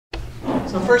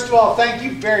So first of all, thank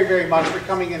you very, very much for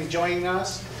coming and joining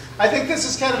us. I think this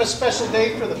is kind of a special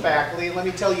day for the faculty, and let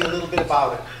me tell you a little bit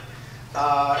about it.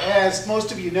 As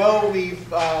most of you know,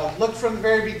 we've looked from the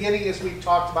very beginning as we've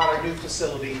talked about our new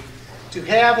facility to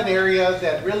have an area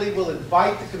that really will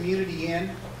invite the community in,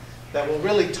 that will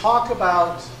really talk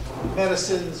about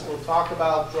medicines, we'll talk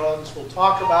about drugs, we'll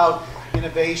talk about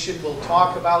innovation, we'll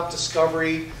talk about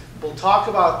discovery, we'll talk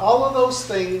about all of those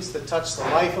things that touch the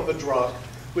life of a drug,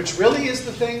 which really is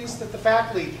the things that the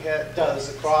faculty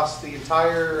does across the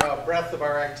entire breadth of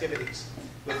our activities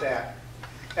with that.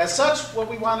 As such, what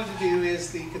we wanted to do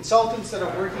is the consultants that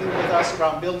are working with us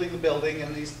around building the building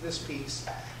and this piece,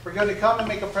 we're going to come and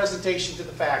make a presentation to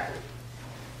the faculty.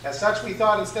 As such, we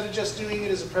thought instead of just doing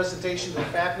it as a presentation to the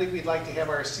faculty, we'd like to have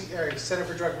our Center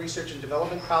for Drug Research and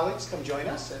Development colleagues come join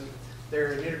us, and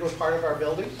they're an integral part of our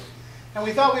building. And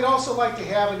we thought we'd also like to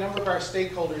have a number of our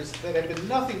stakeholders that have been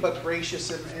nothing but gracious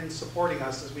in supporting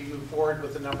us as we move forward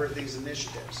with a number of these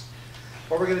initiatives.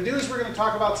 What we're going to do is we're going to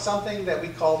talk about something that we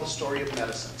call the story of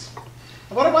medicines.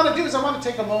 And what I want to do is I want to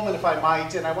take a moment, if I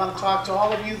might, and I want to talk to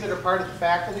all of you that are part of the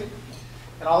faculty,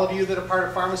 and all of you that are part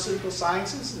of Pharmaceutical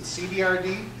Sciences and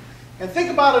CBRD, and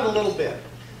think about it a little bit.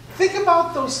 Think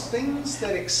about those things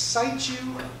that excite you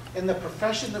in the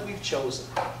profession that we've chosen,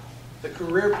 the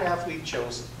career path we've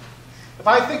chosen. If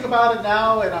I think about it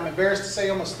now, and I'm embarrassed to say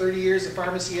almost 30 years of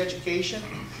pharmacy education,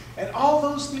 and all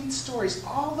those neat stories,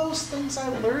 all those things I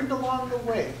learned along the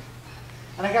way,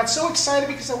 and I got so excited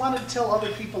because I wanted to tell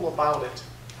other people about it.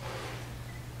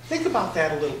 Think about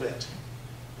that a little bit,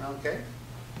 okay?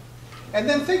 And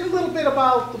then think a little bit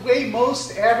about the way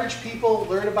most average people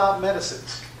learn about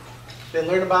medicines. They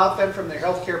learn about them from their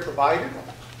healthcare provider,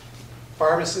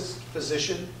 pharmacist,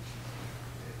 physician,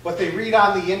 what they read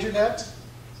on the internet,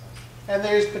 and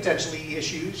there's potentially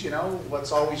issues, you know,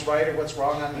 what's always right or what's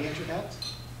wrong on the internet.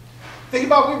 Think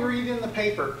about what we read in the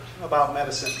paper about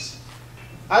medicines.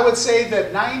 I would say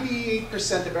that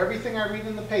 98% of everything I read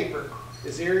in the paper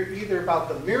is either about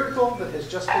the miracle that has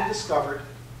just been discovered,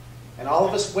 and all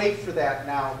of us wait for that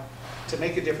now to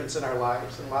make a difference in our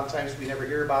lives, and a lot of times we never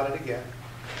hear about it again.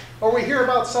 Or we hear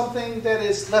about something that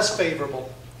is less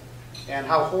favorable and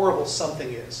how horrible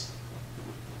something is.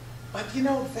 But you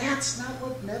know, that's not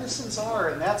what medicines are,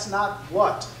 and that's not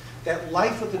what that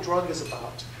life of the drug is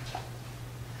about.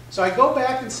 So I go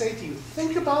back and say to you,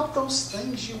 think about those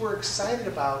things you were excited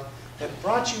about that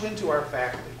brought you into our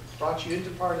faculty, brought you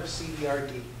into part of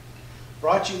CBRD,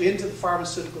 brought you into the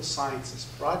pharmaceutical sciences,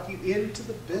 brought you into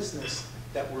the business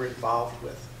that we're involved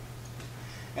with.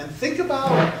 And think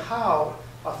about how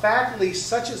a faculty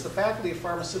such as the Faculty of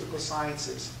Pharmaceutical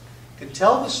Sciences can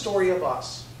tell the story of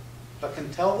us, but can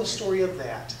tell the story of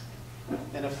that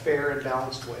in a fair and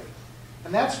balanced way.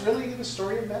 And that's really the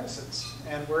story of medicines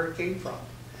and where it came from.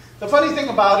 The funny thing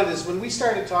about it is when we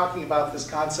started talking about this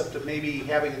concept of maybe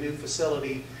having a new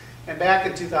facility, and back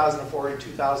in 2004 and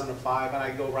 2005, and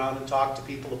I go around and talk to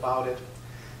people about it,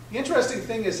 the interesting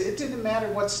thing is it didn't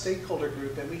matter what stakeholder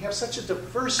group, and we have such a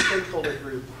diverse stakeholder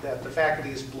group that the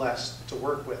faculty is blessed to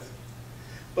work with.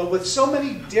 But with so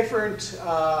many different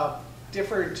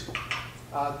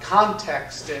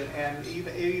context and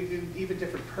even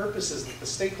different purposes that the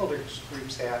stakeholder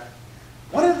groups had,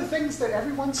 one of the things that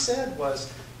everyone said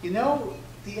was, you know,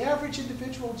 the average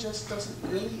individual just doesn't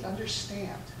really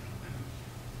understand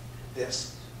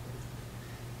this.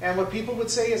 And what people would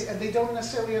say is, and they don't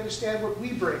necessarily understand what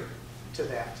we bring to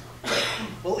that.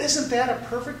 Well, isn't that a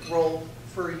perfect role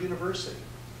for a university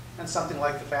and something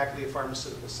like the Faculty of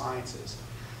Pharmaceutical Sciences?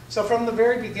 So from the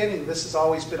very beginning, this has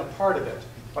always been a part of it.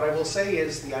 What I will say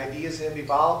is the ideas have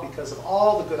evolved because of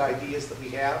all the good ideas that we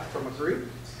have from a group.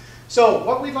 So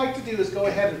what we'd like to do is go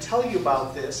ahead and tell you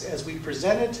about this as we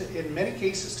present it in many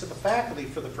cases to the faculty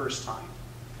for the first time.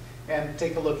 And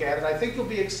take a look at it. I think you'll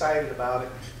be excited about it.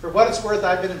 For what it's worth,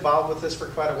 I've been involved with this for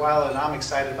quite a while, and I'm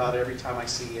excited about it every time I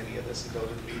see any of this and go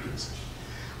to the meetings.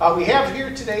 We have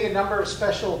here today a number of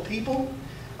special people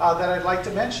that I'd like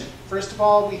to mention. First of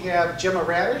all, we have Gemma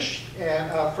Radish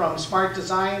from Smart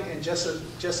Design and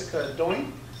Jessica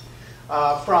Doyne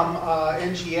from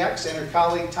NGX and her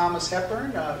colleague Thomas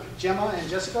Hepburn. Gemma and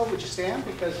Jessica, would you stand?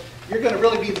 Because you're going to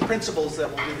really be the principals that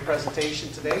will do the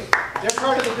presentation today. They're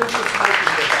part of the group that's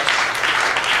working with us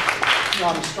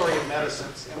on the story of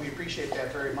medicines, and we appreciate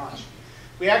that very much.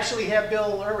 We actually have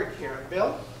Bill Urwick here.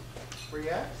 Bill, where you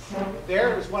at?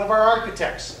 There was one of our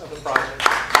architects of the project.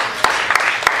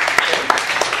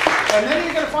 And then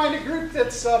you're going to find a group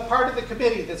that's part of the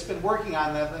committee that's been working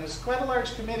on that. And it's quite a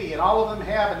large committee, and all of them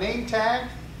have a name tag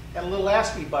and a little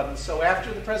Ask Me button. So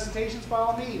after the presentations, by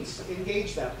all means,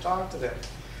 engage them, talk to them.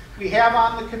 We have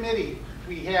on the committee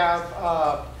We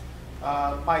have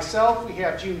myself, we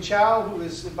have June Chow, who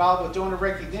is involved with donor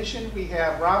recognition. We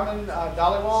have Raman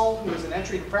Dhaliwal, who is an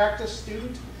entry to practice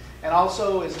student, and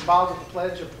also is involved with the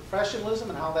Pledge of Professionalism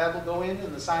and how that will go in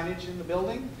the signage in the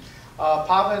building.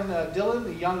 Pavan Dillon,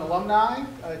 the young alumni.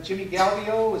 Jimmy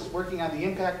Galvio is working on the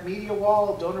impact media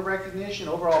wall, donor recognition,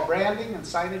 overall branding, and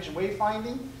signage and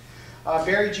wayfinding.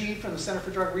 Barry G. from the Center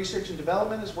for Drug Research and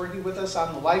Development is working with us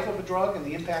on the life of a drug and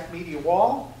the impact media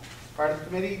wall. Part of the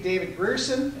committee, David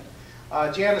Grierson.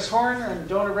 Janice Horn on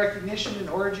donor recognition and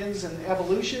origins and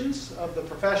evolutions of the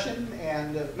profession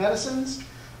and of medicines.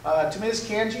 Tamiz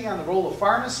Kanji on the role of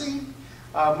pharmacy.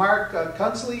 Mark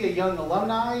Kunsley, a young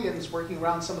alumni, and is working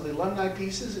around some of the alumni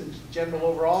pieces in general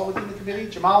overall within the committee.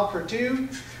 Jamal Kurtu,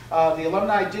 the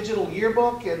alumni digital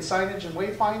yearbook and signage and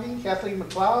wayfinding. Kathleen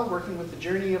McLeod, working with the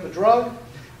journey of a drug.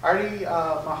 Artie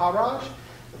Maharaj,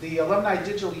 the alumni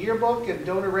digital yearbook and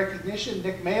donor recognition.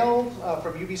 Nick Mail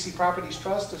from UBC Properties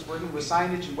Trust is working with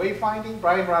signage and wayfinding.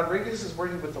 Brian Rodriguez is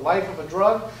working with the life of a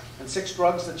drug and 6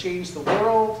 drugs that changed the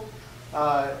world.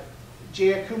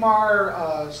 Jayakumar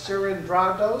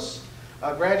Surendrados,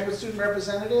 a graduate student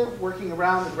representative, working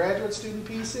around the graduate student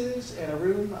pieces, and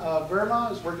Arun Verma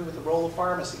is working with the role of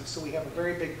pharmacy. So we have a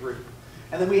very big group.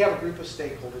 And then we have a group of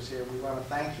stakeholders here, and we want to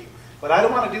thank you. What I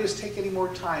don't want to do is take any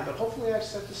more time, but hopefully I've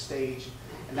set the stage.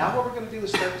 And now what we're going to do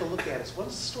is start to look at is, what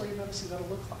is the story of medicine going to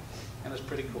look like? And it's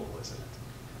pretty cool, isn't it?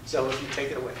 So if you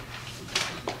take it away.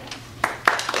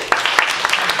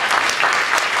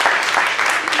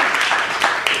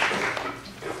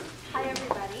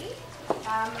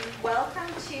 Welcome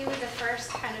to the first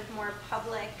kind of more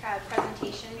public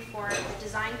presentation for the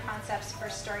design concepts for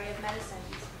Story of Medicines.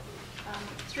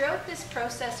 Throughout this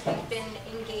process, we've been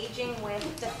engaging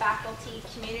with the faculty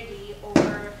community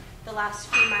over the last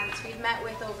few months. We've met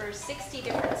with over 60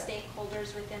 different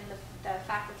stakeholders within the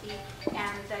faculty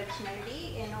and the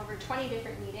community in over 20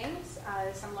 different meetings,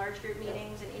 some large group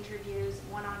meetings and interviews,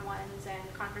 one-on-ones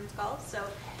and conference calls. So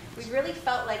we really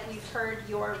felt like we've heard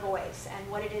your voice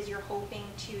and what it is you're hoping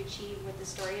to achieve with the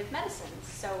Story of Medicines.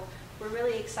 So we're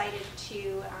really excited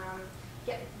to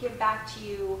give back to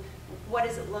you what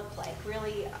does it look like.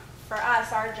 Really, for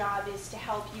us, our job is to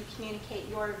help you communicate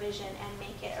your vision and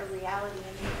make it a reality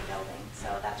in your building. So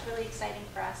that's really exciting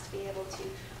for us to be able to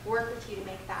work with you to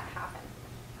make that happen.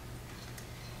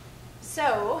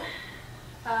 So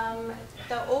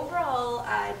the overall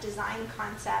design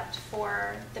concept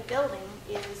for the building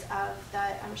is of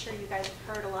the, I'm sure you guys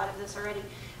have heard a lot of this already,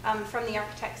 from the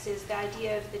architects, is the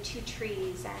idea of the 2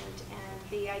 trees and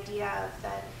the idea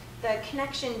of the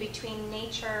connection between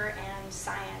nature and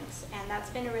science. And that's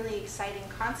been a really exciting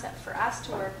concept for us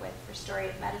to work with for Story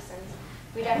of Medicines.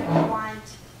 We definitely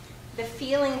want the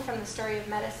feeling from the Story of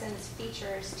Medicines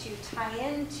features to tie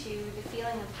into the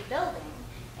feeling of the building.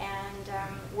 And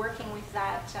working with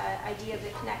that idea of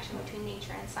the connection between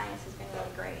nature and science has been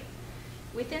really great.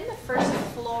 Within the first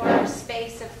floor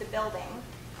space of the building,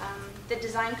 the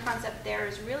design concept there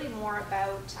is really more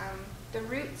about the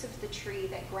roots of the tree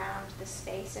that ground the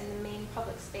space and the main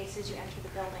public space as you enter the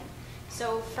building.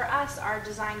 So for us, our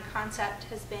design concept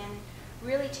has been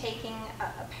really taking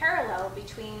a parallel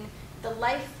between the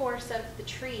life force of the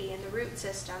tree and the root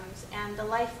systems and the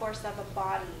life force of a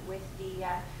body with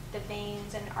the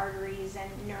veins and arteries and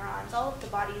neurons, all of the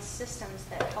body's systems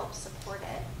that help support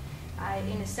it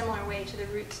in a similar way to the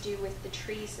roots do with the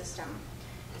tree system.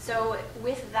 So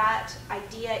with that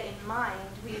idea in mind,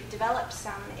 we've developed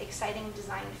some exciting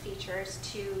design features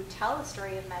to tell the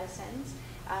story of medicines,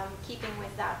 keeping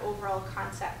with that overall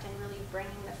concept and really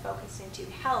bringing the focus into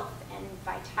health and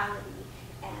vitality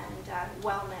and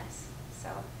wellness. So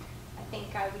I think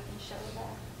we can show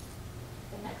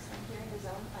the next one here, the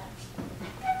zone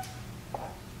plan.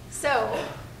 So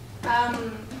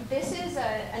this is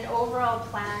an overall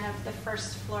plan of the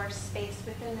first floor space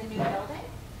within the new building.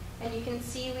 And you can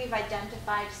see we've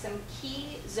identified some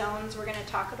key zones we're going to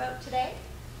talk about today.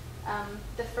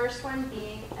 The first one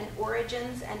being an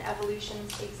origins and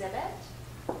evolutions exhibit.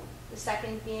 The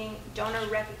second being donor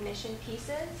recognition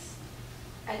pieces,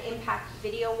 an impact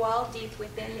video wall deep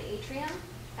within the atrium,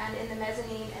 and in the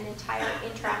mezzanine, an entire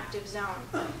interactive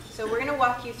zone. So we're going to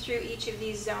walk you through each of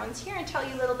these zones here and tell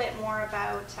you a little bit more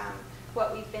about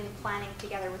what we've been planning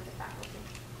together with the faculty.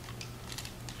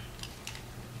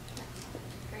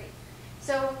 Great.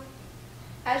 So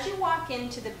as you walk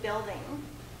into the building,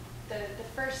 the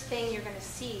first thing you're going to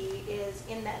see is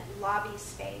in that lobby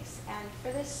space. And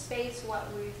for this space, what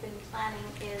we've been planning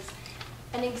is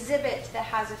an exhibit that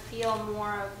has a feel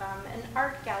more of an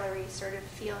art gallery sort of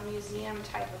feel, museum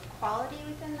type of quality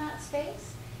within that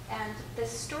space. And the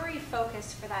story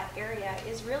focus for that area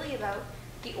is really about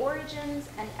the origins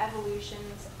and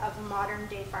evolutions of modern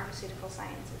day pharmaceutical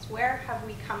sciences. Where have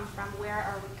we come from? Where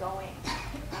are we going?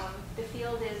 The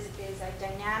field is a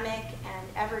dynamic and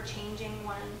ever-changing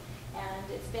one,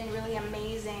 and it's been really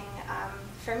amazing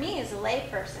for me as a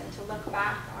layperson to look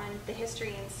back on the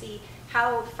history and see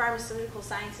how pharmaceutical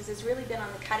sciences has really been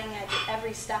on the cutting edge at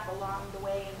every step along the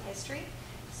way in history.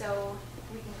 So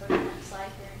we can go to the next slide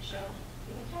here and show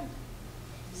the intent.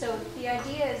 So the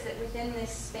idea is that within this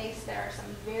space there are some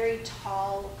very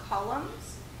tall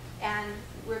columns, and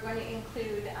we're going to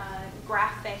include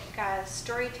graphic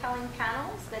storytelling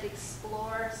panels that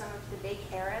explore some of the big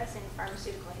eras in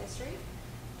pharmaceutical history,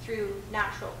 through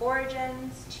natural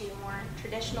origins to more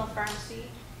traditional pharmacy,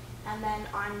 and then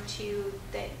on to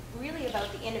really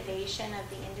about the innovation of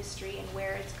the industry and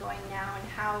where it's going now and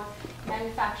how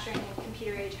manufacturing and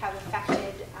computer age have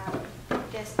affected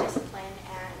this discipline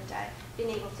and been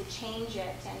able to change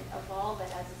it and evolve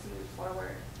it as it's moved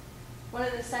forward. One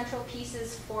of the central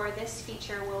pieces for this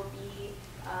feature will be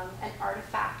an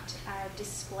artifact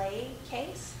display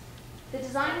case. The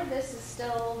design of this is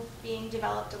still being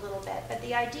developed a little bit, but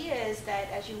the idea is that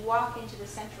as you walk into the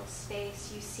central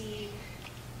space, you see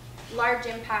large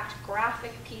impact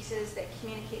graphic pieces that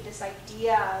communicate this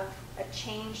idea of a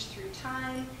change through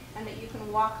time, and that you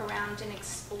can walk around and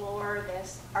explore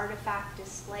this artifact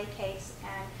display case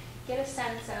and get a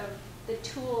sense of the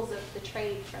tools of the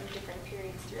trade from different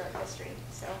periods throughout history.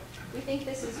 So we think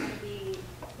this is going to be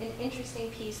an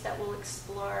interesting piece that will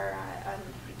explore,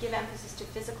 give emphasis to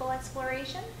physical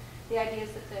exploration. The idea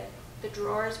is that the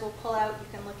drawers will pull out.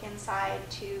 You can look inside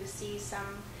to see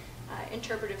some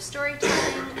interpretive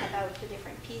storytelling about the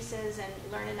different pieces and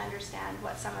learn and understand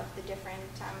what some of the different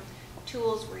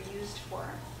tools were used for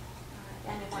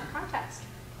and in what context.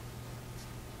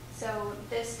 So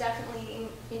this definitely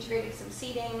integrated some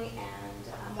seating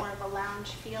and more of a lounge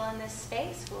feel in this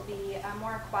space. Will be a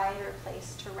more quieter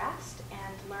place to rest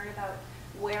and learn about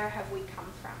where have we come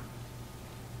from.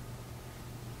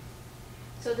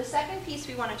 So the second piece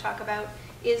we want to talk about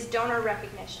is donor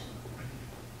recognition.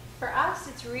 For us,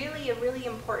 it's really a really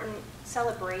important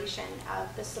celebration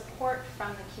of the support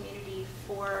from the community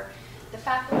for the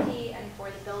faculty and for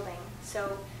the building.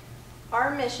 So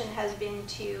our mission has been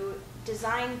to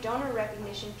design donor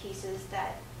recognition pieces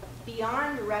that,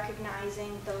 beyond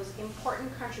recognizing those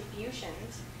important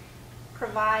contributions,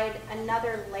 provide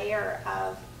another layer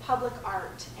of public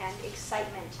art and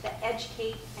excitement that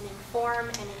educate and inform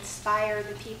and inspire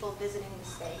the people visiting the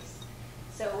space.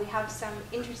 So we have some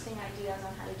interesting ideas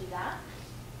on how to do that.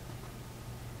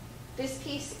 This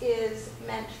piece is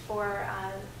meant for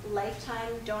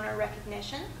lifetime donor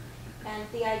recognition, and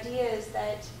the idea is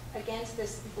that against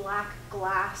this black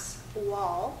glass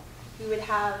wall, we would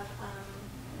have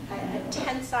a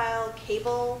tensile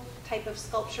cable type of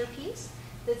sculpture piece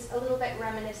that's a little bit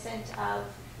reminiscent of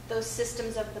those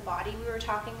systems of the body we were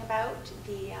talking about,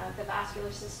 the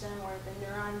vascular system or the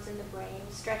neurons in the brain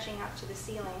stretching up to the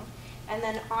ceiling. And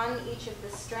then on each of the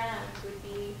strands would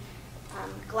be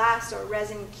glass or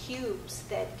resin cubes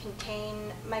that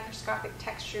contain microscopic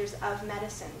textures of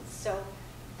medicines. So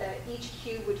each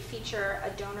cube would feature a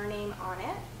donor name on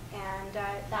it, and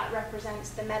that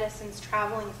represents the medicines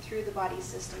traveling through the body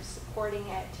system, supporting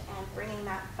it and bringing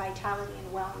that vitality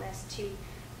and wellness to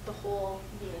the whole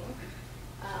being.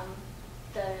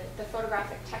 The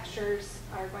photographic textures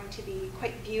are going to be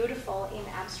quite beautiful in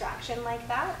abstraction like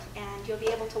that, and you'll be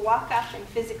able to walk up and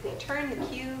physically turn the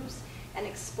cubes and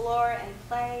explore and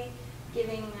play,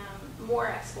 giving more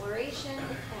exploration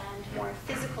and more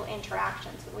physical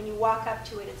interactions. But when you walk up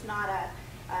to it, it's not a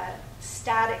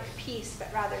static piece,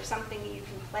 but rather something you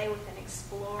can play with and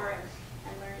explore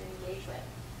and learn and engage with.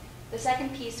 The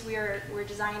second piece we're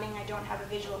designing, I don't have a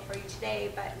visual for you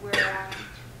today, but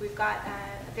we've got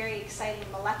a very exciting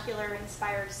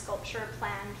molecular-inspired sculpture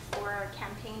planned for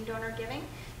campaign donor giving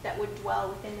that would dwell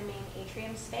within the main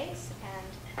atrium space.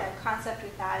 And the concept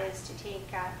with that is to take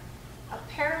a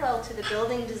parallel to the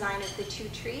building design of the two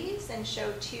trees and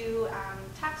show two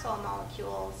taxol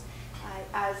molecules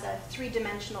as a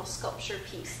three-dimensional sculpture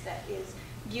piece that is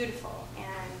beautiful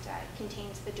and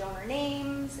contains the donor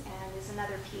names and is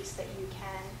another piece that you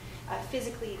can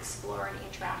physically explore and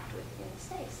interact with in the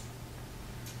space.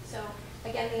 So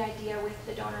again, the idea with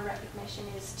the donor recognition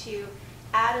is to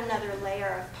add another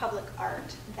layer of public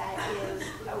art that is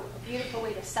a beautiful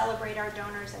way to celebrate our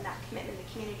donors and that commitment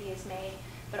the community has made,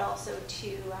 but also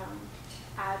to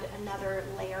add another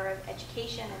layer of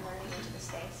education and learning into the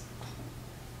space.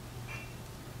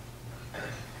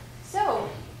 So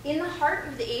In the heart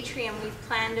of the atrium, we've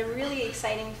planned a really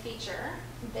exciting feature.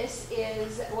 This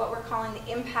is what we're calling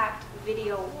the impact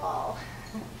video wall.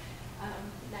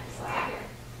 Next slide here.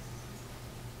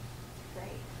 Great.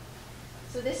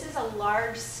 So this is a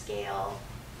large-scale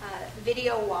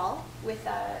video wall with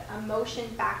a motion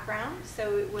background.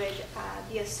 So it would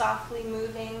be a softly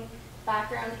moving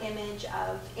background image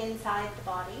of inside the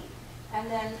body. And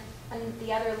then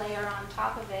the other layer on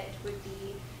top of it would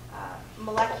be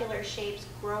molecular shapes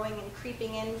growing and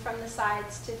creeping in from the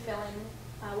sides to fill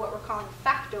in what we're calling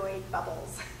factoid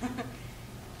bubbles.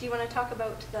 Do you want to talk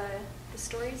about the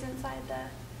stories inside the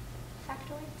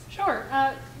factoids? Sure.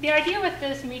 The idea with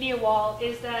this media wall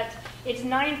is that it's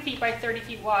 9 feet by 30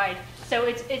 feet wide. So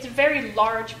it's a very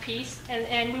large piece,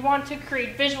 and we want to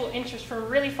create visual interest from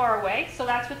really far away. So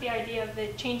that's what the idea of the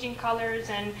changing colors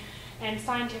and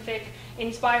scientific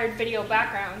inspired video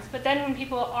backgrounds. But then when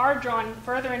people are drawn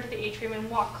further into the atrium and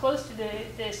walk close to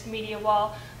this media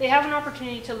wall, they have an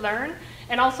opportunity to learn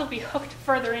and also be hooked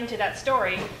further into that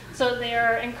story. So they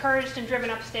are encouraged and driven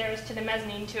upstairs to the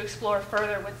mezzanine to explore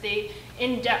further with the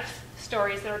in-depth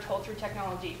stories that are told through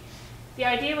technology. The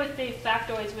idea with the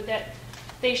factoids was that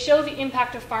they show the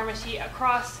impact of pharmacy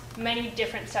across many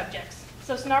different subjects.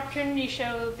 So it's an opportunity to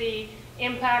show the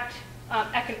impact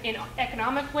in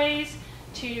economic ways,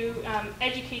 to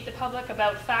educate the public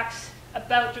about facts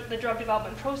about the drug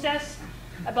development process,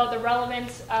 about the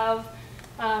relevance of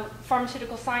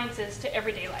pharmaceutical sciences to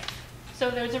everyday life. So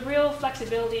there's a real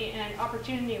flexibility and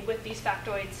opportunity with these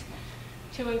factoids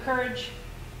to encourage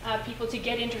people to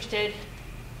get interested,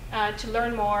 to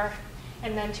learn more,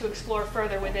 and then to explore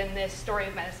further within this story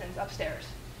of medicines upstairs.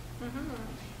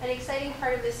 Mm-hmm. An exciting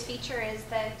part of this feature is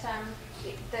that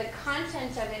the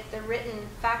content of it, the written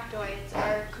factoids,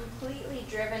 are completely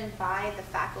driven by the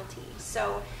faculty.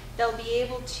 So they'll be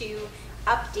able to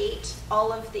update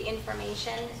all of the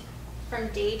information from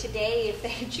day to day if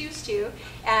they choose to,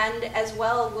 and as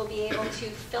well we'll be able to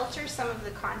filter some of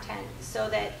the content so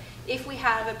that if we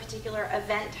have a particular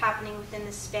event happening within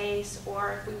the space,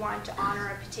 or if we want to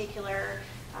honor a particular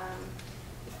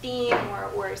theme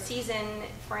or season,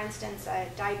 for instance,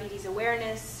 diabetes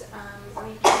awareness,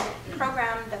 we can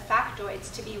program the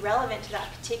factoids to be relevant to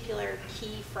that particular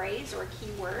key phrase or key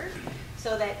word,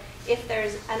 so that if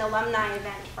there's an alumni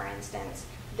event, for instance,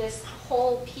 this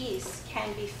whole piece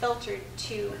can be filtered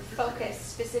to focus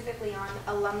specifically on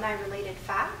alumni-related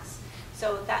facts.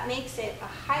 So that makes it a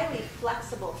highly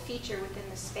flexible feature within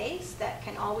the space that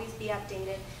can always be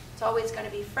updated. It's always going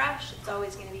to be fresh, it's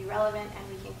always going to be relevant,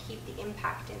 and we can keep the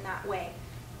impact in that way.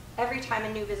 Every time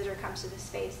a new visitor comes to the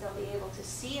space, they'll be able to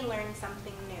see and learn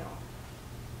something new.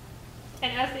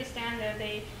 And as they stand there,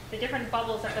 the different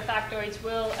bubbles of the factoids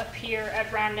will appear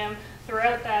at random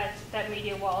throughout that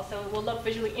media wall, so it will look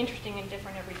visually interesting and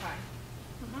different every time.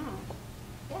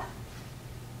 Mm-hmm. Yeah.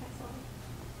 Excellent.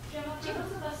 Gemma, for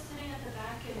those of us sitting at the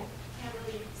back and can't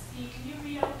really see, can you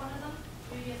read out one of them?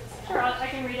 Maybe as a sample? Sure, I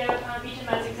can read out each of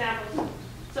them as examples.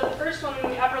 So the first one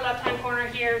in the upper left-hand corner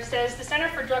here says, the Center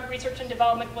for Drug Research and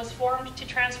Development was formed to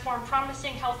transform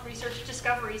promising health research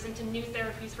discoveries into new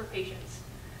therapies for patients.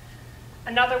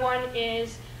 Another one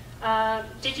is,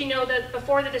 did you know that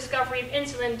before the discovery of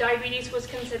insulin, diabetes was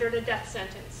considered a death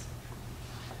sentence?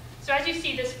 So as you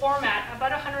see, this format,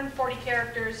 about 140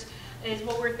 characters is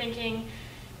what we're thinking.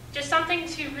 Just something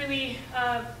to really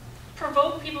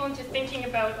provoke people into thinking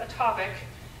about a topic,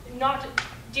 not to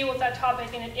deal with that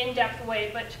topic in an in-depth way,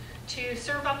 but to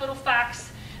serve up little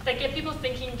facts that get people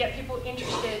thinking, get people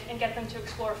interested, and get them to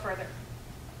explore further.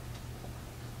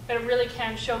 But it really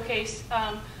can showcase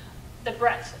the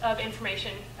breadth of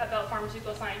information about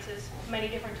pharmaceutical sciences, many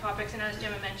different topics, and as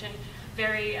Gemma mentioned,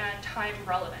 very time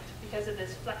relevant because of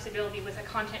this flexibility with a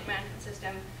content management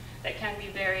system that can be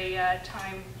very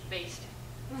time-based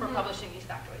for publishing these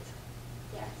factoids.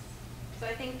 Yes. So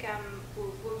I think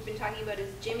what we've been talking about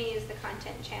is Jimmy is the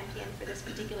content champion for this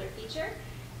particular feature.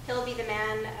 He'll be the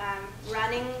man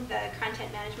running the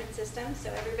content management system,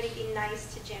 so everybody be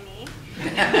nice to Jimmy.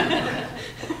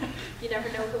 You never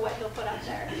know what he'll put up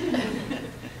there.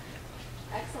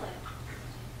 Excellent.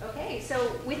 Okay,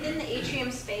 so within the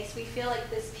atrium space, we feel like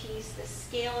this piece, the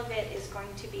scale of it is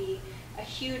going to be a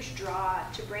huge draw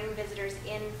to bring visitors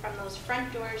in from those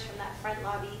front doors, from that front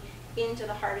lobby, into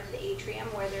the heart of the atrium,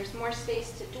 where there's more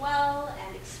space to dwell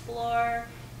and explore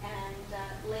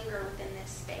and linger within this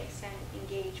space and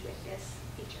engage with this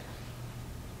feature.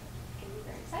 It can be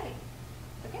very exciting.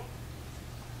 Okay.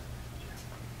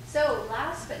 So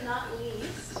last but not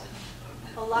least,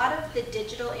 a lot of the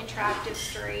digital interactive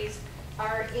stories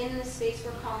are in the space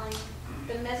we're calling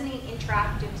the mezzanine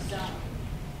interactive zone.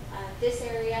 This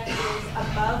area is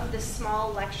above the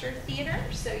small lecture theater,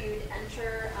 so you'd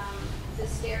enter the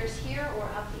stairs here or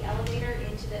up the elevator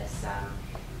into this.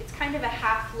 It's kind of a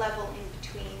half level in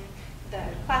between the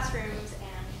classrooms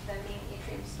and the main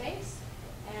atrium space,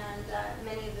 and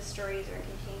many of the stories are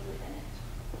contained within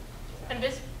it. And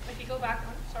this, if you go back,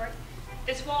 sorry,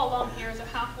 this wall along here is a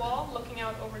half wall looking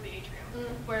out over the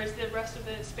atrium, whereas the rest of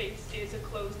the space is a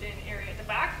closed-in area at the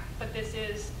back, but this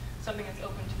is something that's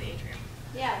open to the atrium.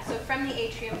 Yeah, so from the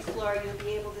atrium floor, you'll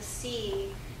be able to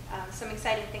see some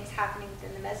exciting things happening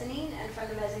within the mezzanine, and from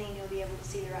the mezzanine, you'll be able to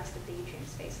see the rest of the atrium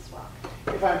space as well.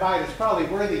 If I might, it's probably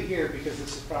worthy here because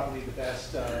this is probably the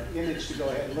best image to go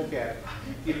ahead and look at.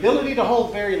 The ability to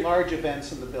hold very large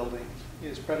events in the building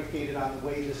is predicated on the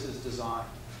way this is designed.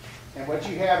 And what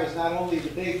you have is not only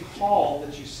the big hall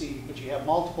that you see, but you have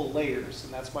multiple layers,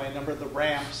 and that's why a number of the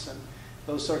ramps and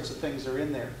those sorts of things are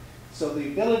in there. So the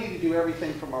ability to do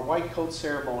everything from our white coat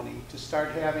ceremony to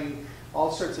start having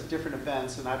all sorts of different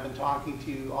events, and I've been talking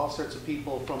to all sorts of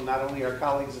people from not only our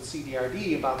colleagues at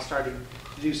CDRD about starting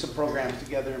to do some programs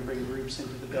together and bring groups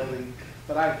into the building,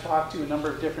 but I've talked to a number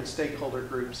of different stakeholder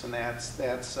groups, and that's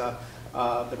the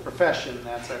profession,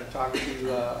 I've talked to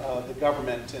the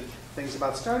government and things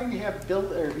about starting to have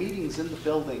meetings in the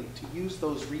building to use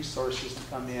those resources to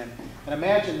come in. And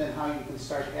imagine then how you can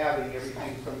start having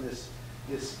everything from this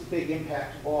big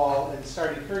impact wall and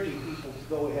start encouraging people to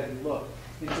go ahead and look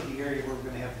into the area where we're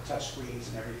going to have the touch screens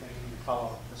and everything and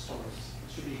follow the stories.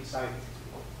 It should be exciting.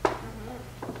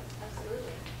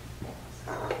 Absolutely.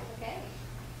 Okay.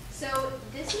 So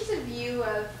this is a view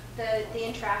of the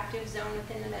interactive zone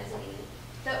within the mezzanine.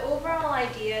 The overall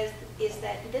idea is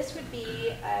that this would be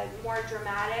a more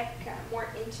dramatic, more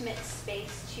intimate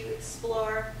space to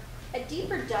explore a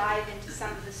deeper dive into some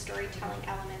of the storytelling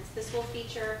elements. This will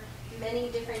feature many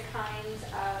different kinds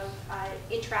of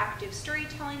interactive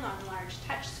storytelling on large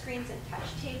touch screens and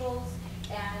touch tables,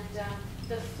 and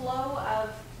the flow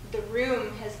of the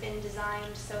room has been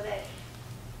designed so that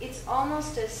it's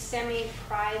almost a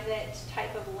semi-private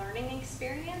type of learning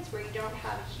experience where you don't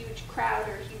have a huge crowd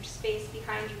or a huge space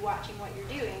behind you watching what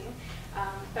you're doing,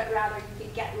 but rather you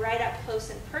can get right up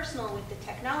close and personal with the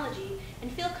technology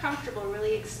and feel comfortable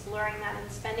really exploring that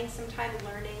and spending some time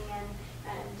learning and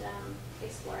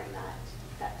exploring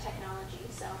that technology.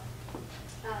 So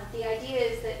the idea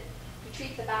is that we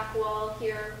treat the back wall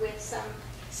here with some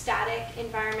static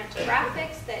environmental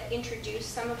graphics that introduce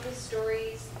some of the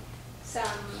stories, some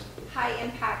high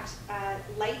impact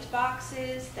light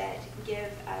boxes that give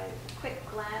a quick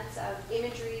glance of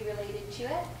imagery related to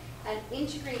it, and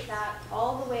integrate that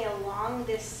all the way along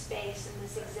this space and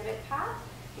this exhibit path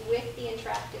with the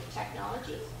interactive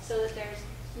technology so that there's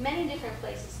many different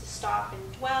places to stop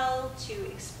and dwell, to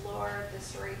explore the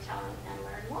storytelling and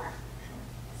learn more.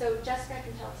 So Jessica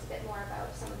can tell us a bit more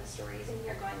about some of the stories in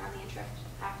here going on the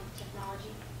interactive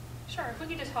technology. Sure, if we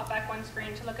could just hop back one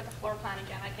screen to look at the floor plan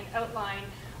again, I can outline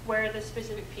where the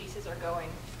specific pieces are going.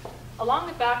 Along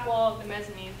the back wall of the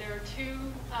mezzanine, there are two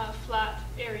flat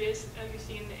areas that you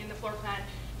see in the floor plan.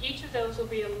 Each of those will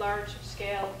be a large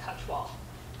scale touch wall.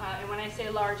 And when I say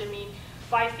large, I mean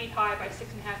 5 feet high by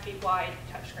 6.5 feet wide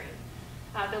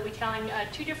touchscreen. They'll be telling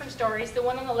two different stories. The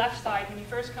one on the left side, when you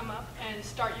first come up and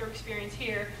start your experience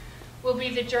here, will be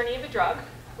the journey of a drug,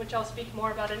 which I'll speak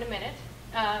more about in a minute.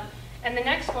 And the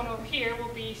next one over here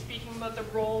will be speaking about the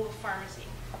role of pharmacy.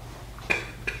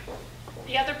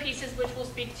 The other pieces which we'll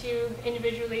speak to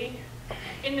individually,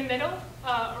 in the middle,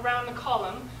 around the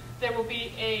column, there will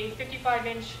be a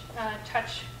 55-inch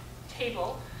touch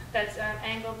table that's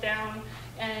angled down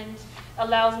and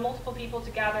allows multiple people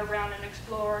to gather around and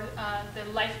explore the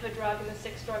life of a drug and the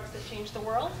 6 drugs that changed the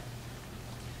world.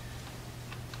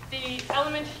 The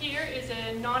element here is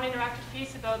a non-interactive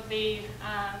piece about the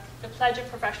pledge of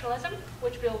professionalism,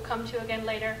 which we'll come to again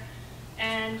later.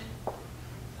 And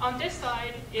on this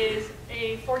side is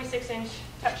a 46-inch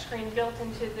touchscreen built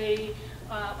into the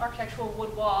architectural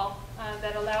wood wall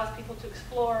that allows people to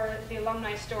explore the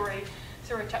alumni story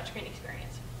through a touchscreen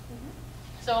experience.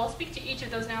 So I'll speak to each of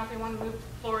those now if we want to move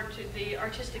forward to the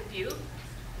artistic view.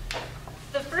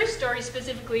 The first story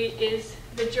specifically is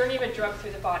the journey of a drug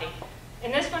through the body.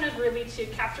 And this one is really to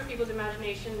capture people's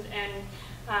imaginations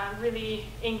and really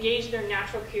engage their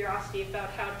natural curiosity about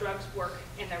how drugs work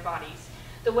in their bodies.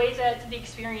 The way that the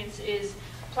experience is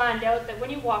planned out, that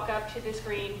when you walk up to the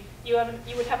screen, you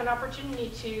would have an opportunity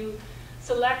to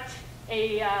select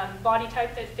a body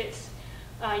type that fits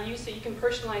you, so you can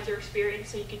personalize your experience.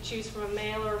 So you could choose from a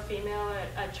male or a female,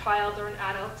 a child or an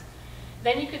adult.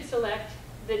 Then you could select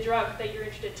the drug that you're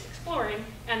interested in exploring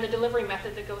and the delivery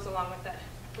method that goes along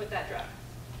with that drug.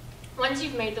 Once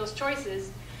you've made those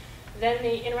choices, then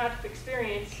the interactive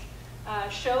experience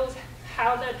shows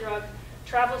how that drug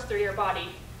travels through your body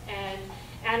and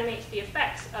animates the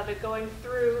effects of it going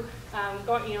through,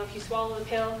 if you swallow the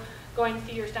pill, going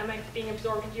through your stomach, being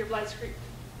absorbed into your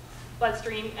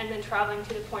bloodstream, and then traveling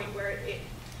to the point where it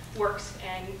works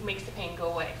and makes the pain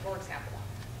go away, for example.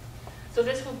 So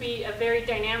this will be a very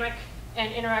dynamic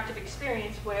and interactive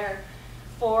experience where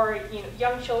for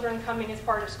young children coming as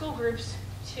part of school groups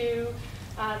to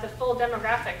the full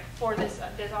demographic for this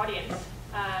audience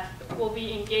will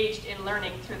be engaged in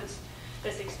learning through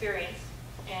this experience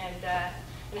and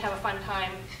have a fun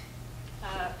time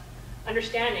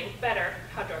understanding better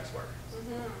how drugs work.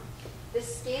 Mm-hmm. The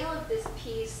scale of this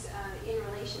piece in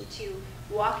relation to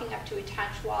walking up to a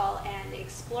touch wall and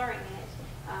exploring it,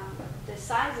 the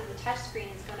size of the touch screen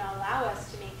is going to allow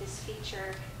us to make this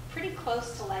feature pretty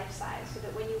close to life size, so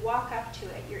that when you walk up to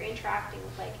it, you're interacting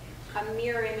with like a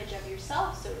mirror image of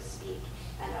yourself, so to speak,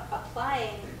 and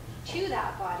applying to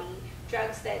that body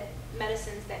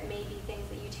medicines that may be things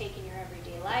that you take in your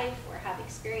everyday life or have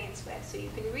experience with. So you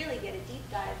can really get a deep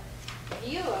dive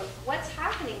view of what's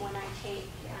happening when I take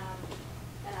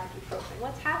an ibuprofen,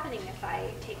 what's happening if I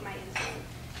take my insulin,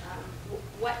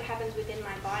 what happens within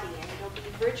my body, and it'll be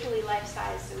virtually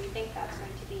life-size, so we think that's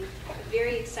going to be a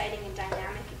very exciting and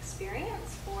dynamic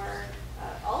experience for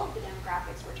all of the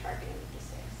demographics we're targeting with this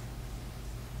is.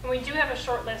 And we do have a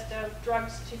short list of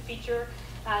drugs to feature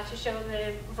to show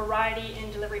the variety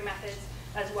in delivery methods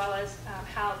as well as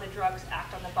how the drugs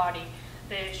act on the body.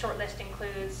 The short list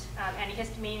includes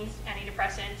antihistamines,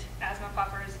 antidepressants, asthma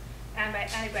buffers,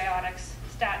 antibiotics,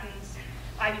 statins,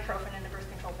 ibuprofen, and the birth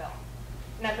control pill.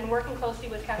 And I've been working closely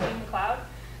with Kathleen McLeod,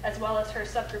 as well as her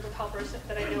subgroup of helpers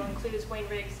that I know includes Wayne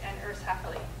Riggs and Urs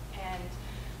Hafferly. And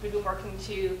we've been working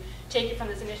to take it from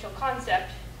this initial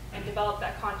concept and develop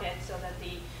that content so that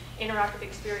the interactive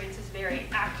experience is very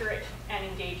accurate and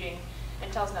engaging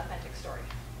and tells an authentic story.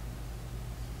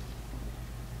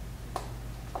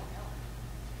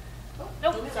 Oh,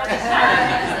 nope, sorry.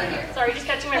 Sorry, just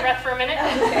catching my breath for a minute.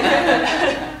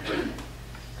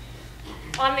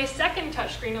 On the second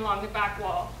touchscreen along the back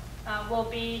wall will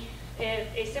be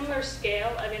a similar scale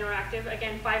of interactive,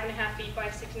 again 5.5 feet by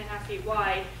 6.5 feet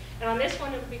wide. And on this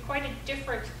one, it will be quite a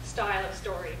different style of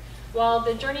story. While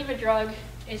the journey of a drug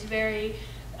is very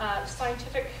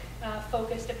scientific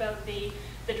focused about the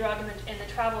drug and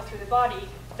the travel through the body,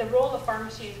 the role of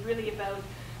pharmacy is really about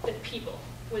the people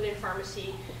within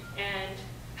pharmacy and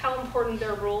how important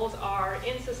their roles are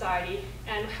in society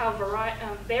and how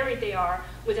varied they are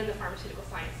within the pharmaceutical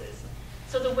sciences.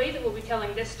 So the way that we'll be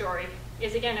telling this story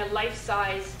is, again, a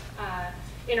life-size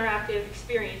interactive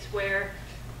experience where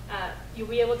you'll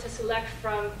be able to select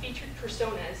from featured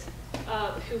personas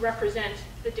who represent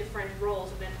the different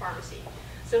roles within pharmacy.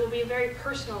 So it will be a very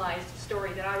personalized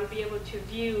story that I would be able to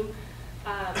view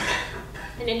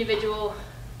an individual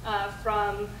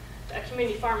from a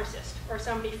community pharmacist or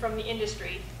somebody from the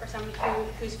industry or somebody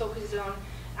whose focus is on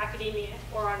academia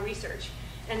or on research,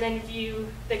 and then view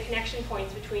the connection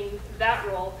points between that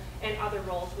role and other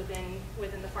roles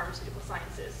within the pharmaceutical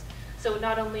sciences. So it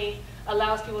not only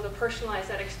allows people to personalize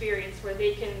that experience where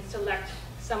they can select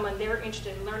someone they're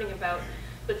interested in learning about,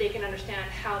 but they can understand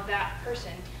how that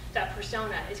person, that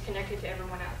persona, is connected to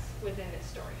everyone else within this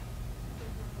story.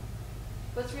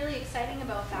 What's really exciting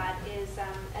about that is,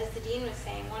 as the Dean was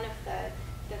saying, one of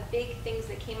the big things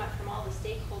that came up from all the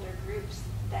stakeholder groups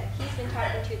that he's been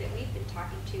talking to, that we've been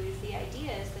talking to, is the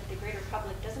idea is that the greater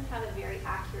public doesn't have a very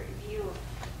accurate view of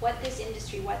what this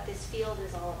industry, what this field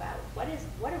is all about.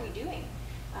 What are we doing?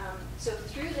 So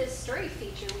through this story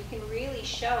feature, we can really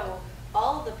show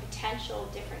all the potential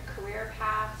different career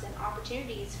paths and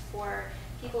opportunities for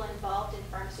people involved in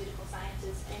pharmaceutical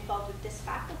sciences and involved with this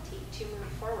faculty to move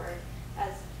forward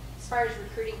as far as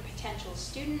recruiting potential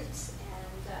students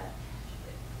and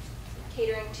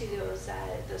catering to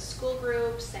those school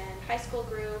groups and high school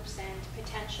groups and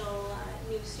potential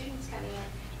new students coming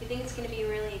in. We think it's going to be a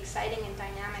really exciting and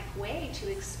dynamic way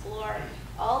to explore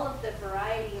all of the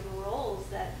variety of roles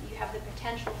that you have the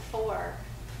potential for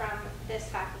from this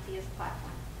faculty as a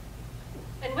platform.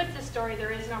 And with this story,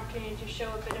 there is an opportunity to show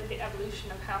a bit of the evolution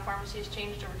of how pharmacy has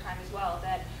changed over time as well,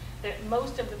 that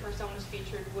most of the personas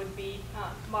featured would be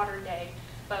modern day,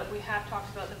 but we have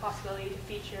talked about the possibility to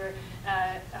feature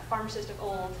a pharmacist of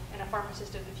old and a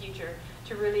pharmacist of the future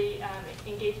to really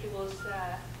engage people's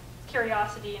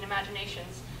curiosity and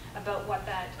imaginations about what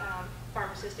that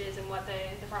pharmacist is and what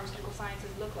the pharmaceutical sciences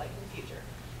look like in the future.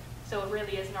 So it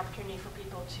really is an opportunity for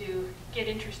people to get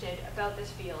interested about this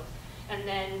field, and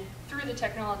then through the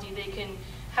technology they can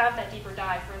have that deeper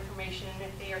dive for information, and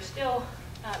if they are still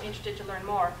interested to learn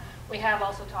more, We have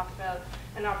also talked about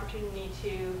an opportunity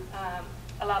to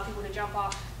allow people to jump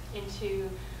off into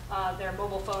their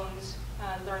mobile phones,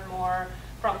 learn more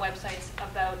from websites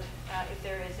about if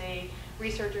there is a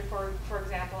researcher, for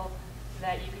example,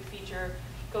 that you could feature,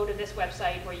 go to this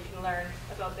website where you can learn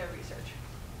about their research.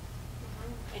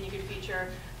 And you could feature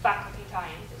faculty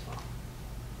tie-ins as well.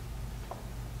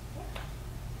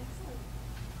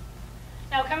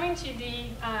 Now coming to the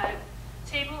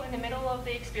table in the middle of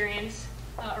the experience,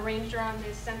 arranged around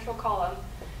this central column,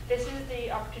 this is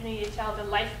the opportunity to tell the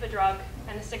life of a drug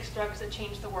and the 6 drugs that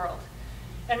changed the world.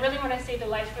 And really when I say the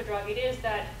life of a drug, it is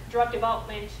that drug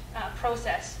development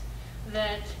process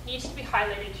that needs to be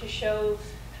highlighted to show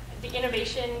the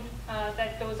innovation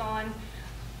that goes on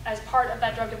as part of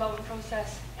that drug development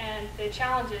process and the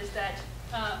challenges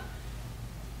that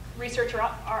researchers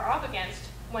are up against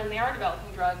when they are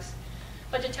developing drugs,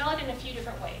 but to tell it in a few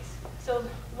different ways. So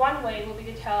one way will be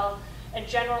to tell a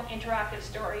general interactive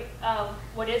story of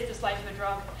what is this life of a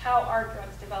drug, how are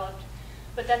drugs developed,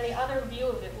 but then the other view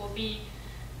of it will be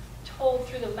told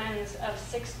through the lens of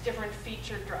 6 different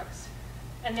featured drugs.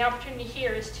 And the opportunity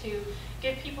here is to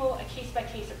give people a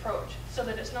case-by-case approach so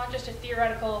that it's not just a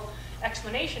theoretical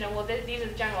explanation of, well, these are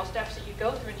the general steps that you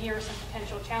go through and here are some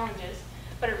potential challenges,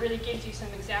 but it really gives you some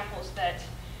examples that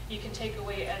you can take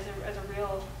away as a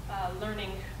real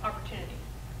learning opportunity.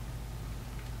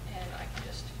 And I can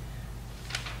just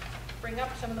bring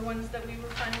up some of the ones that we were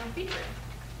planning on featuring.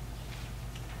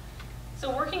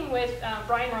 So working with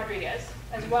Brian Rodriguez,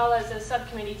 as well as a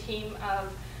subcommittee team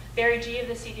of Barry G. of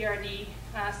the CDRD,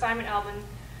 Simon Albin,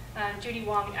 Judy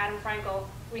Wong, and Adam Frankel,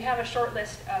 we have a short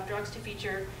list of drugs to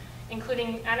feature,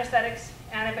 including anesthetics,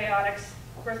 antibiotics,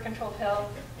 birth control pill,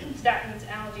 statins,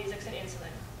 analgesics, and insulin.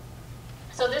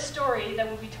 So this story that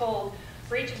will be told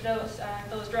for each of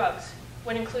those drugs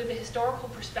would include the historical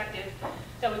perspective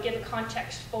that would give a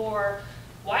context for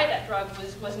why that drug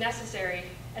was necessary,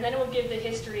 and then it would give the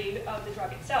history of the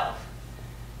drug itself.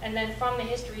 And then from the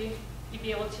history, you'd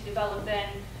be able to develop then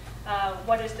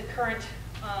what is the current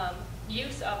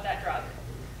use of that drug,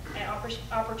 and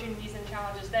opportunities and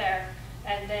challenges there,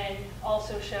 and then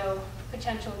also show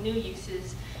potential new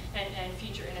uses and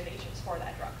future innovations for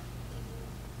that drug.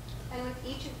 And with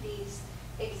each of these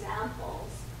examples,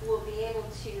 we'll be able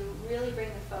to really bring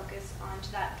the focus onto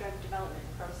that drug development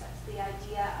process, the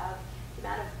idea of the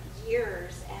amount of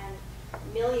years and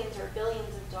millions or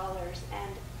billions of dollars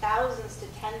and thousands to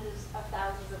tens of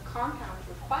thousands of compounds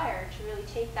required to really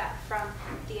take that from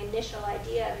the initial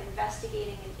idea of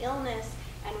investigating an illness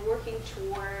and working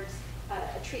towards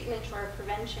a treatment or a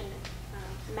prevention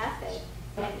method,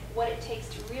 and what it takes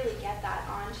to really get that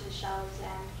onto the shelves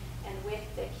and with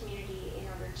the community in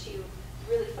order to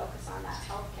really focus on that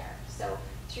healthcare. So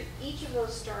through each of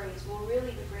those stories, we'll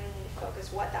really be bringing into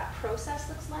focus what that process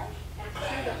looks like and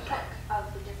through the hook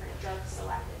of the different drugs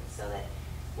selected, so that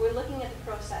we're looking at the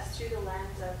process through the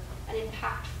lens of an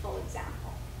impactful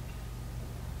example.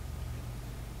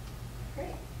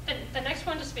 Great. The next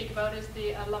one to speak about is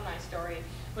the alumni story,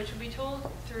 which will be told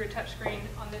through a touchscreen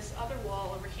on this other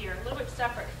wall over here, a little bit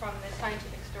separate from the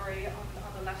scientific story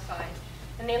on the left side.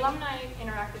 And the alumni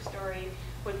interactive story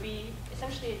would be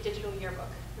essentially a digital yearbook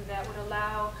that would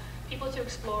allow people to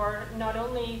explore not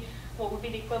only what would be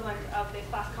the equivalent of the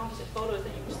class composite photos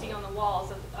that you would see on the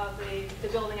walls of the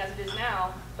building as it is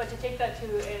now, but to take that to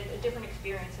a different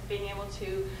experience of being able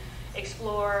to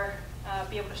explore,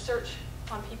 be able to search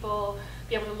on people,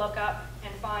 be able to look up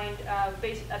and find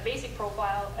a basic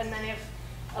profile, and then if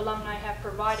alumni have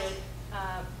provided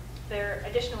their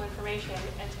additional information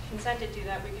and consented to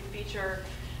that, we could feature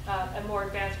a more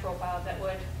advanced profile that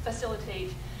would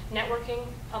facilitate networking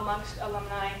amongst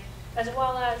alumni, as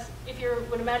well as, if you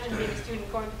would imagine being a student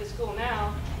going to the school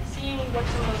now, seeing what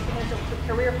some of those potential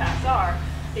career paths are,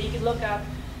 that you could look up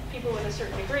people with a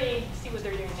certain degree, see what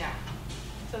they're doing now.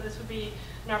 So this would be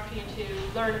an opportunity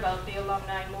to learn about the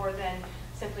alumni more than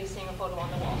simply seeing a photo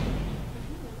on the wall.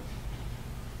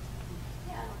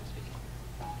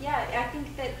 Yeah, I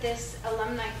think that this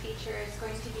alumni feature is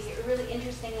going to be a really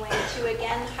interesting way to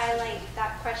again highlight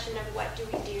that question of what do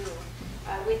we do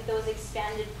with those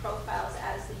expanded profiles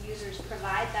as the users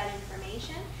provide that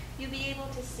information. You'll be able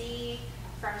to see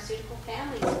pharmaceutical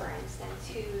families, for instance,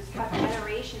 who have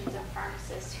generations of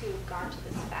pharmacists who have gone to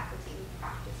this faculty and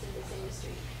practice in this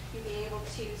industry. You'll be able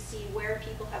to see where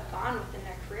people have gone within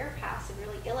their career paths and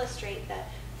really illustrate the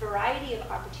variety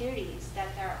of opportunities that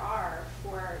there are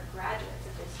for graduates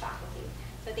of this faculty.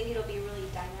 So I think it'll be a really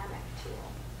dynamic tool.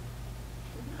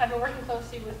 I've been working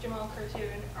closely with Jamal Kurtu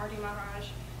and Ardi Maharaj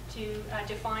to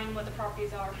define what the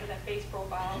properties are for that base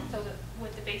profile, so that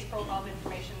with the base profile of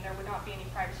information, there would not be any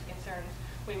privacy concerns.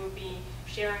 We would be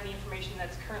sharing the information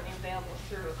that's currently available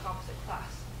through a composite class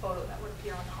photo that would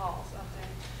appear on the halls of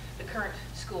the current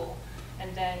school,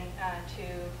 and then to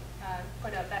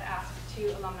put out that ask to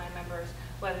alumni members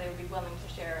whether they would be willing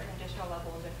to share an additional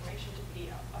level of information to be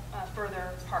a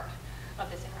further part of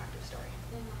this interactive story.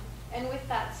 Mm-hmm. And with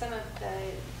that, some of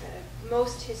the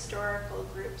most historical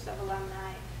groups of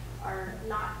alumni are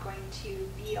not going to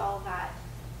be all that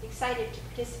excited to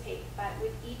participate, but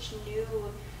with each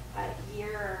new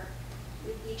year,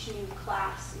 with each new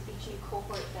class, with each new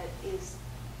cohort that is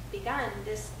begun,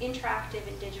 this interactive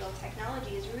and digital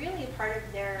technology is really a part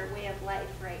of their way of life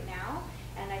right now.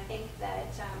 And I think that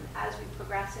as we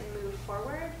progress and move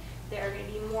forward, there are going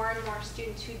to be more and more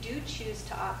students who do choose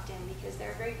to opt in because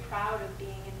they're very proud of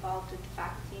being involved with the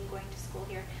faculty and going to school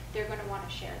here. They're going to want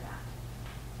to share that.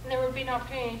 And there would be an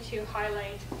opportunity to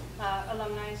highlight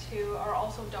alumni who are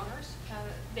also donors.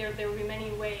 There will be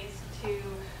many ways to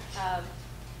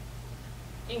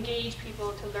engage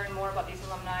people to learn more about these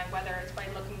alumni, whether it's by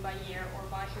looking by year or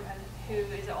by who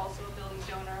is also a building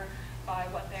donor, by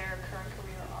what their current career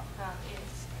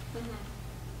is.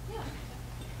 Mm-hmm. Yeah.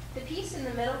 The piece in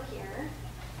the middle here,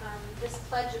 this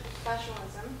pledge of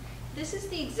professionalism, this is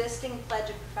the existing pledge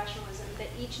of professionalism that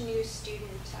each new student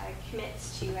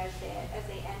commits to as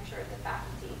they enter the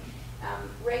faculty.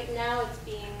 Right now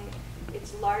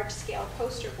it's large-scale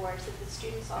poster boards that the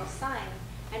students all sign.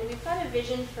 And we've got a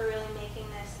vision for really making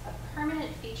this a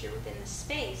permanent feature within the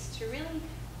space to really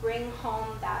bring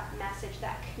home that message,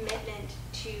 that commitment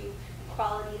to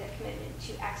quality, that commitment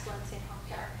to excellence in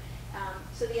healthcare.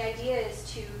 So the idea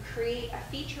is to create a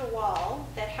feature wall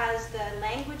that has the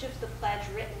language of the pledge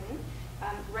written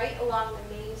right along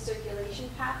the main circulation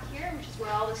path here, which is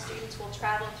where all the students will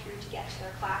travel through to get to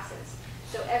their classes.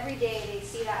 So every day they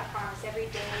see that promise, every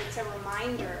day it's a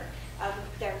reminder of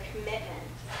their commitment.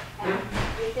 And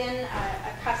within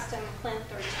a custom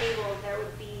plinth or table, there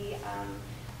would be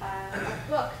a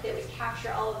book that would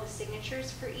capture all of the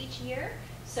signatures for each year.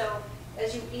 So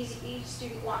as each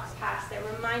student walks past, they're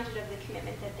reminded of the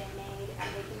commitment that they made, and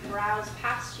they can browse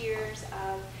past years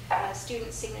of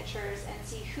student signatures and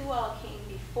see who all came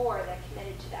before that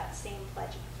committed to that same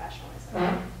pledge of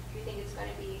professionalism. We think it's going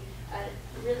to be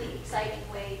a really exciting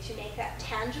way to make that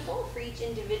tangible for each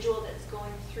individual that's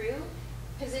going through,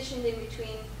 positioned in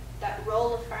between that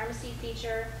role of pharmacy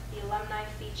feature, the alumni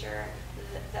feature.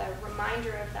 The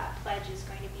reminder of that pledge is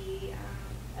going to be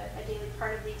a daily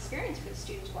part of the experience for the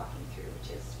students walking through,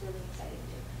 which is really exciting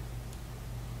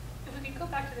too. If we could go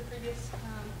back to the previous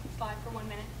slide for 1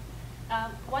 minute.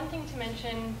 One thing to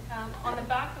mention, on the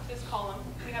back of this column,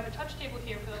 we have a touch table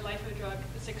here for the life of a drug,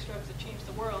 the 6 drugs that changed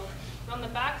the world. But on the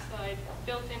back side,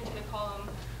 built into the column,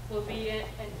 will be an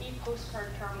e-postcard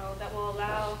terminal that will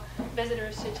allow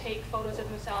visitors to take photos of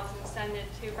themselves and send it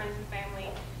to friends and family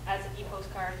as an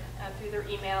e-postcard through their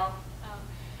email.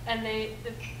 And the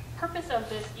purpose of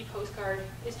this e-postcard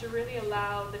is to really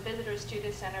allow the visitors to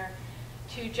this center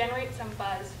to generate some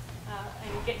buzz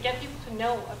and get people to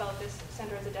know about this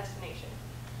center as a destination.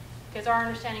 Because our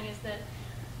understanding is that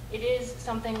it is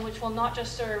something which will not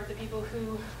just serve the people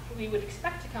who we would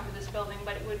expect to come to this building,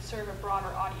 but it would serve a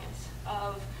broader audience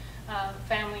of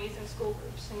families and school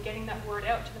groups. And getting that word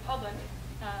out to the public,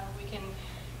 we can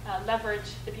leverage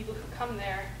the people who come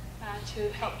there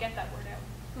to help get that word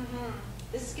out. Mm-hmm.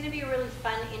 This is going to be a really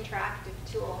fun interactive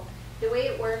tool. The way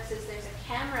it works is there's a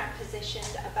camera positioned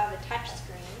above a touch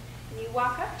screen, and you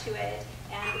walk up to it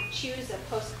and choose a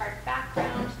postcard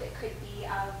background that could be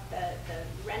of the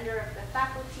render of the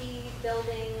faculty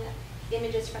building,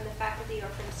 images from the faculty or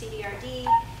from CDRD,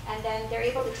 and then they're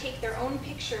able to take their own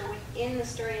picture within the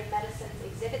Story of Medicine's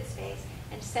exhibit space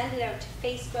and send it out to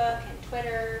Facebook and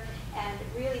Twitter and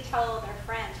really tell all their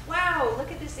friends, wow,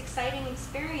 look at this exciting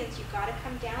experience, you've got to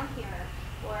come down here.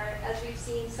 Or as we've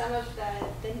seen, some of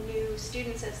the new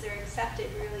students as they're accepted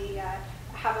really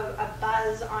have a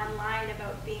buzz online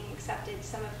about being accepted.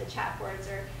 Some of the chat boards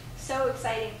are so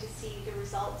exciting to see the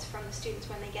results from the students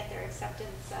when they get their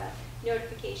acceptance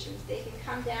notifications. They can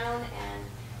come down and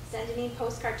send an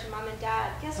e-postcard to mom and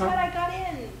dad. Guess what? I got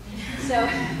in. So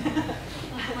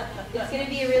it's going to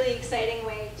be a really exciting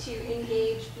way to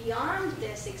engage beyond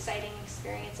this exciting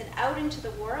experience and out into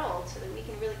the world so that we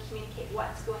can really communicate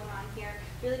what's going on here,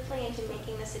 really play into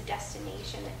making this a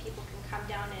destination that people can come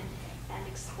down and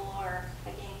explore,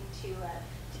 again, to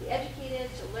be educated,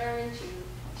 to learn,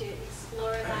 to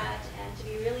explore that, and to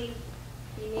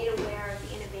be made aware of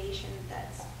the innovation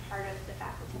that's part of the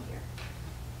faculty here.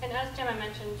 And as Gemma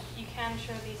mentioned, you can can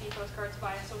share these e-postcards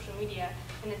via social media.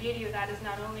 And the beauty of that is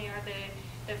not only are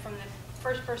they're from the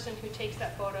first person who takes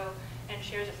that photo and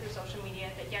shares it through social media,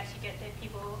 that yes, you get the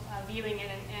people viewing it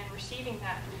and receiving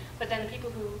that, but then the people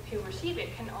who receive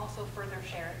it can also further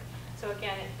share it. So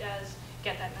again, it does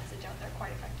get that message out there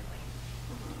quite effectively.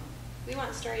 We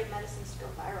want Story of Medicines to go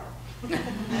viral. In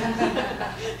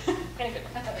a good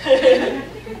way. In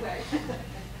a good way.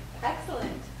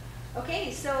 Excellent.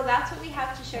 Okay, so that's what we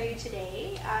have to show you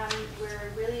today. We're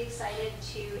really excited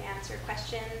to answer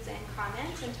questions and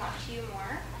comments and talk to you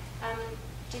more.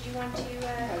 Did you want to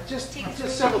just take us through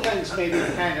several the- things maybe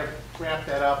to kind of wrap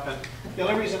that up. And the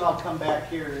only reason I'll come back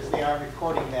here is they are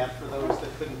recording that for those that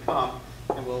couldn't come.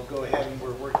 And we'll go ahead and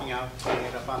we're working out putting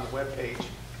it up on the webpage.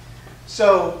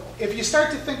 So if you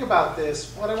start to think about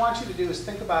this, what I want you to do is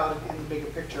think about it in the bigger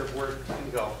picture of where it can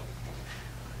go.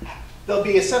 There'll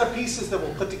be a set of pieces that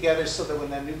we'll put together so that when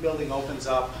that new building opens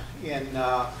up in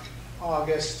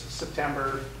August,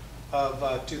 September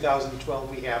of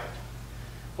 2012, we have it.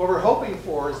 What we're hoping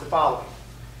for is the following,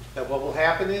 that what will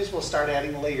happen is we'll start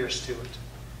adding layers to it.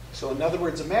 So in other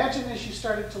words, imagine as you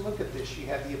started to look at this, you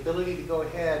had the ability to go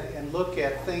ahead and look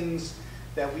at things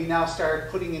that we now start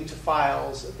putting into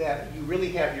files that you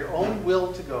really have your own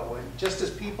will to go. And just as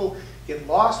people get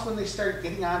lost when they start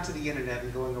getting onto the internet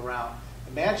and going around,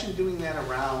 imagine doing that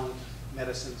around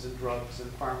medicines and drugs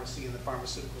and pharmacy and the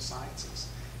pharmaceutical sciences,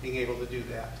 being able to do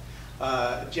that.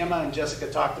 Gemma and Jessica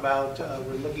talked about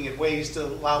we're looking at ways to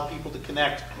allow people to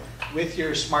connect with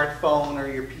your smartphone or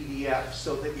your PDF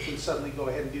so that you can suddenly go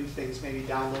ahead and do things, maybe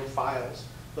download files,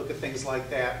 look at things like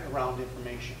that around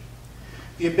information.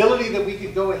 The ability that we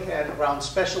could go ahead around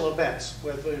special events,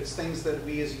 whether it's things that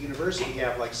we as a university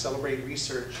have like Celebrate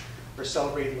Research or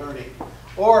Celebrate Learning,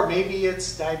 or maybe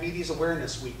it's Diabetes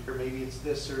Awareness Week, or maybe it's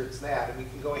this or it's that, and we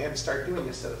can go ahead and start doing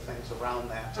a set of things around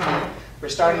that. We're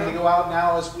starting to go out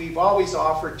now, as we've always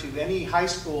offered to any high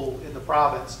school in the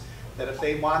province, that if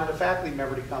they wanted a faculty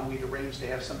member to come, we'd arrange to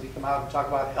have somebody come out and talk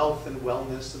about health and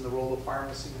wellness and the role of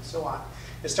pharmacy and so on.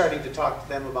 It's starting to talk to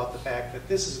them about the fact that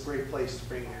this is a great place to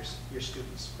bring your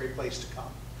students, a great place to come.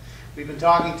 We've been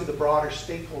talking to the broader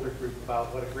stakeholder group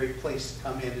about what a great place to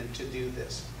come in and to do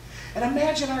this. And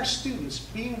imagine our students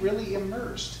being really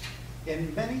immersed.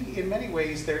 In many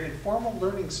ways, their informal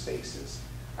learning spaces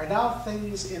are now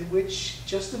things in which,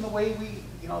 just in the way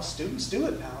students do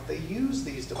it now, they use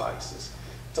these devices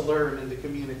to learn and to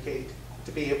communicate,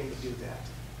 to be able to do that.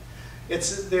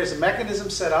 There's a mechanism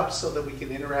set up so that we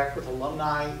can interact with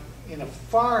alumni in a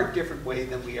far different way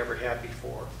than we ever had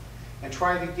before, and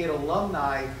try to get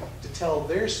alumni to tell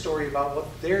their story about what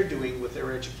they're doing with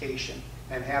their education,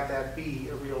 and have that be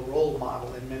a real role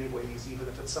model in many ways, even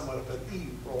if it's somewhat of an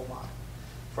e-role model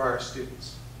for our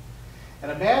students.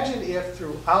 And imagine if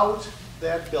throughout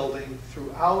that building,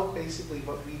 throughout basically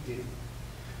what we do,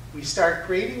 we start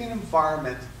creating an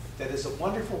environment that is a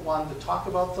wonderful one to talk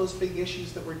about those big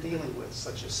issues that we're dealing with,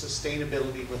 such as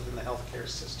sustainability within the healthcare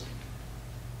system,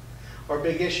 or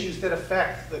big issues that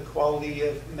affect the quality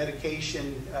of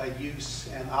medication use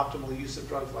and optimal use of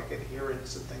drugs like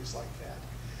adherence and things like that.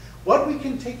 What we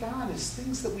can take on is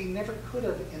things that we never could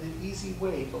have in an easy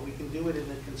way, but we can do it in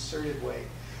a concerted way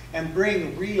and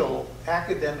bring real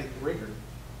academic rigor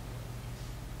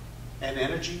and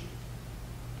energy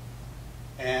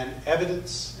and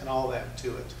evidence and all that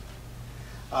to it.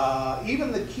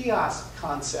 Even the kiosk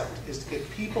concept is to get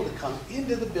people to come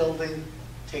into the building,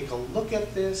 take a look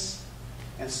at this,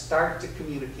 and start to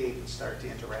communicate and start to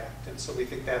interact. And so we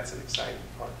think that's an exciting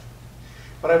part.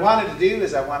 What I wanted to do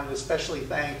is I wanted to especially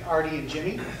thank Artie and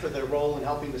Jimmy for their role in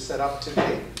helping to set up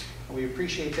today. And we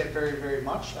appreciate that very, very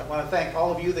much. I want to thank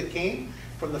all of you that came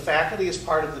from the faculty as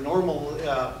part of the normal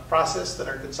process that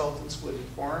our consultants would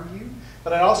inform you.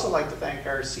 But I'd also like to thank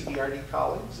our CBRD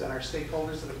colleagues and our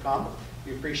stakeholders that have come.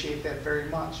 We appreciate that very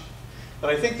much.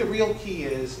 But I think the real key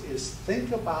is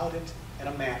think about it and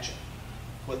imagine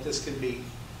what this can be.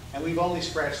 And we've only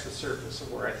scratched the surface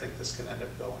of where I think this can end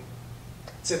up going.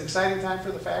 It's an exciting time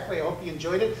for the faculty. I hope you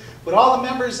enjoyed it. Would all the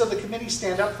members of the committee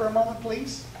stand up for a moment,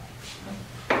 please?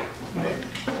 Okay.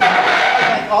 I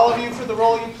thank all of you for the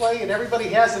role you play, and everybody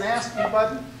has an Ask Me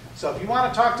button. So if you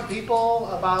want to talk to people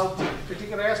about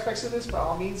particular aspects of this, by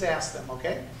all means ask them,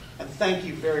 okay? And thank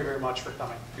you very, very much for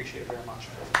coming. Appreciate it very much.